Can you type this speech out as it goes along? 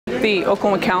The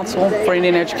Oklahoma Council for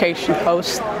Indian Education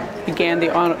hosts began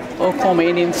the Oklahoma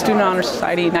Indian Student Honor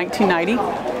Society in 1990.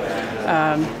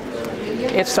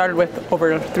 It started with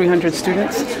over 300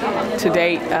 students. To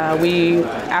date,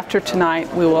 after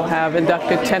tonight, we will have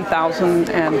inducted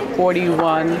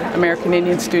 10,041 American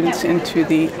Indian students into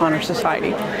the Honor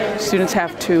Society. Students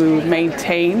have to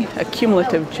maintain a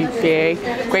cumulative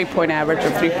GPA, grade point average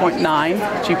of 3.9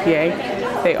 GPA.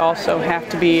 They also have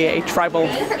to be a tribal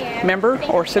member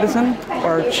or citizen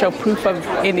or show proof of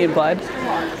Indian blood.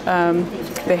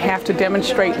 They have to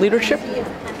demonstrate leadership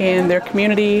in their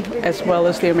community as well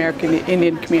as the American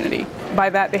Indian community. By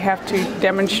that, they have to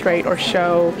demonstrate or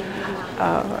show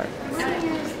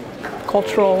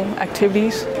cultural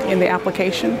activities in the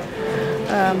application.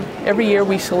 Every year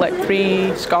we select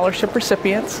 3 scholarship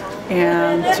recipients,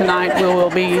 and tonight we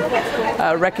will be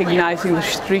recognizing the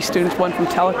 3 students, one from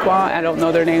Tahlequah, I don't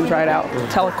know their names right out,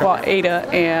 Tahlequah, Ada,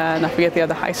 and I forget the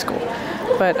other high school.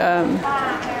 But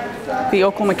the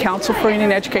Oklahoma Council for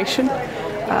Indian Education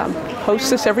hosts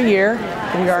this every year.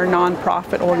 We are a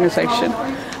nonprofit organization,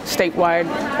 statewide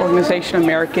organization of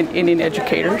American Indian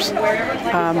educators,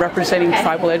 representing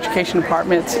tribal education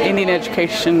departments, Indian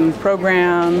education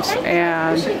programs,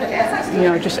 and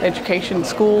just education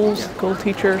schools, school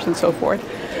teachers, and so forth.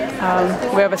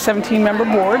 We have a 17-member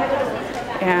board,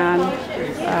 and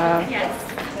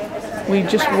we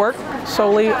just work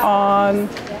solely on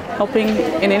helping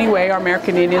in any way our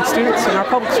American Indian students in our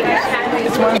public schools.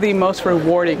 It's one of the most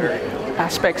rewarding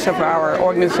aspects of our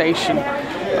organization.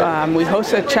 We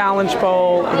host a challenge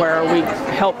bowl where we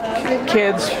help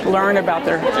kids learn about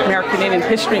their American Indian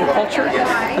history and culture,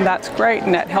 and that's great,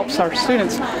 and that helps our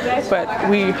students. But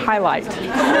we highlight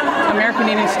American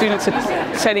Indian students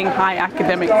setting high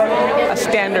academic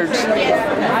standards,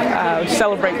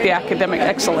 celebrate the academic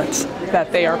excellence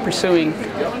that they are pursuing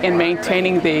in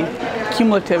maintaining the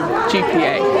cumulative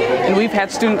GPA. And we've had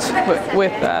students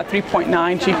with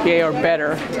 3.9 GPA or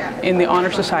better in the Honor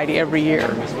Society every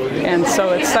year. And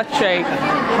so it's such a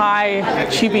high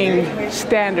achieving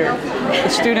standard the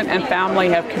student and family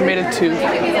have committed to,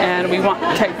 and we want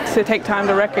to take time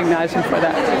to recognize them for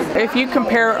that. If you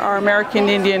compare our American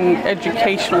Indian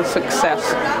educational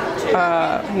success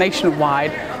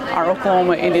nationwide, our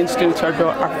Oklahoma Indian students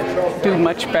do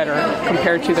much better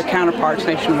compared to their counterparts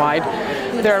nationwide.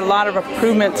 There are a lot of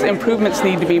improvements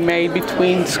need to be made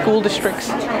between school districts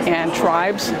and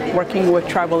tribes, working with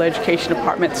tribal education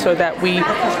departments so that we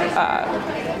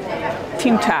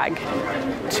team tag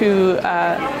to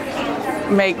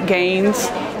make gains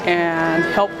and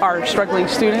help our struggling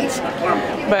students.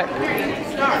 But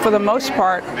for the most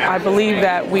part, I believe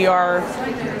that we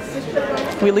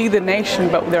lead the nation,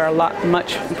 but there are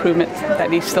much improvement that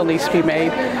still needs to be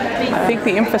made. I think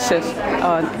the emphasis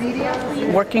on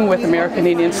working with American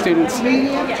Indian students,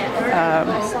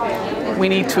 we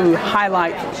need to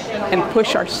highlight and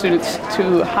push our students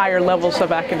to higher levels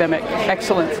of academic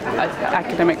excellence,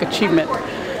 academic achievement,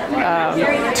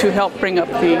 to help bring up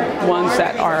the ones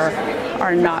that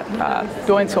are not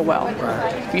doing so well.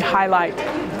 We highlight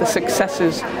the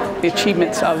successes, the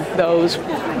achievements of those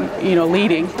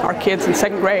leading. Our kids in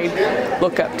 2nd grade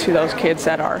look up to those kids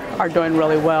that are doing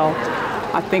really well.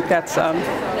 I think that's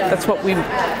what we've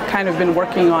kind of been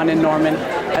working on in Norman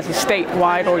as a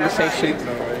statewide organization.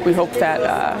 We hope that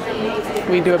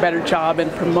we do a better job in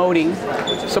promoting,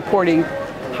 supporting,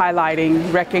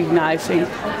 highlighting, recognizing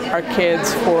our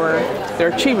kids for their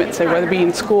achievements, whether it be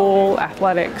in school,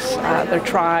 athletics, their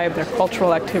tribe, their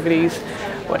cultural activities,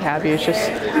 what have you. It's just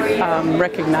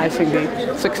recognizing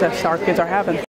the success our kids are having.